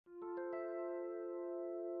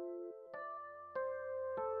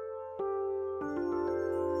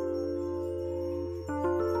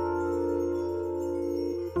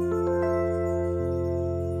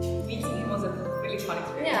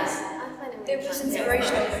It was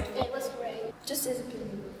inspirational. It was great. Just his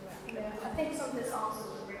opinion. Yeah, I think some of his answers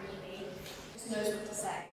were really neat. Just knows what to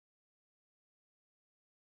say.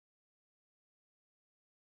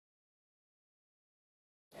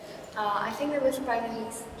 I think the most surprising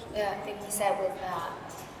thing he said was that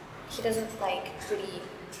he doesn't like really,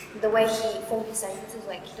 the way he formed his sentences,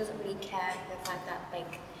 like he doesn't really care the fact that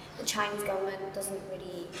like the Chinese government doesn't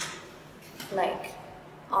really like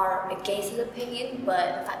are against his opinion,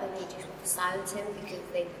 but the fact that they just want to silence him because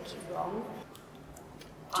they think he's wrong.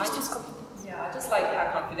 I just like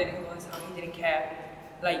how confident he was, how he didn't care.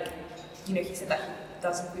 Like, you know, he said that he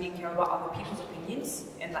doesn't really care about other people's opinions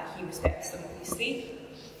and that he respects them obviously.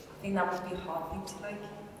 I think that must be a hard thing to like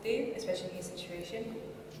do, especially in his situation.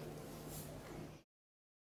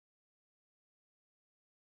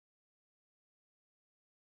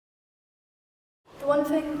 The one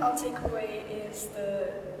thing I'll take away is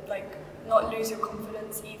the not lose your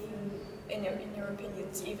confidence even in your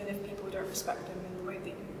opinions, even if people don't respect them in the way that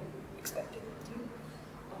you expect them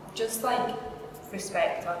to. Just like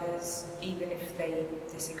respect others even if they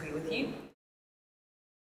disagree with you.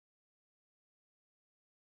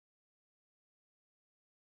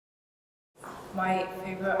 My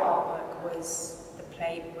favourite artwork was the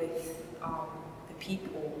play with the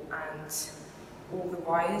people and all the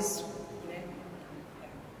wires, you know.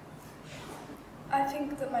 I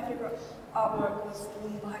think that my favourite artwork was the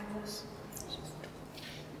one behind us.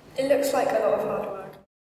 It looks like a lot of hard work.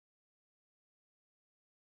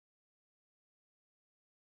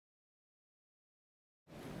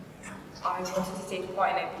 I wanted to take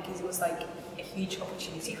part in it because it was like a huge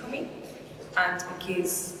opportunity for me, and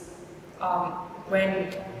because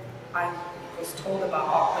when I was told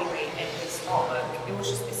about Ai Weiwei and his artwork,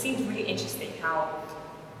 it seemed really interesting how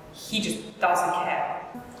he just doesn't care.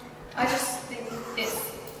 I just think it's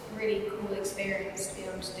a really cool experience to be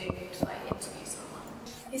able to do, to like interview someone.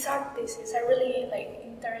 His art pieces are really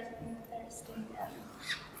interesting.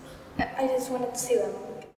 I just wanted to see them.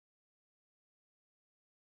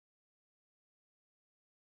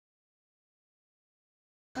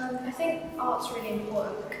 I think art's really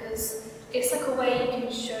important because it's like a way you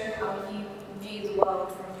can show how you view the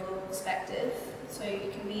world from your perspective. So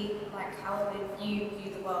it can be like however you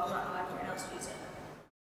view the world, not how everyone else views it.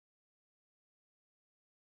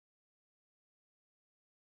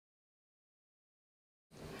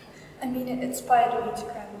 I mean, it inspired me to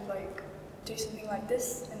kind of do something like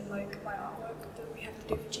this in my artwork that we have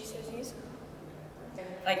to do for GCSEs.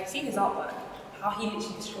 Like seeing his artwork, how he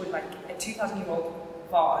literally destroyed like a 2,000-year-old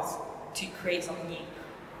vase to create something new.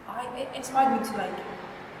 It inspired me to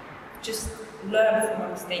just learn from my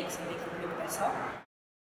mistakes and make them look better.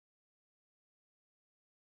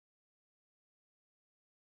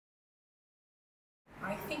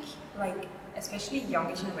 I think especially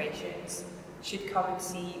younger generations should come and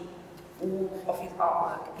see all of his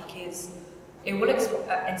artwork because it will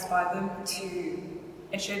inspire them to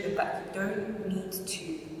and show them that you don't need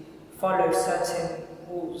to follow certain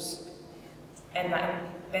rules, and that it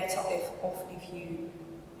would be better off if you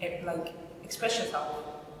express yourself,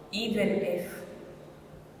 even if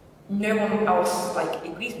no one else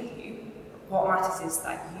agrees with you. What matters is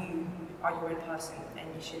that you are your own person and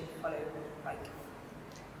you should follow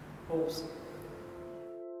rules.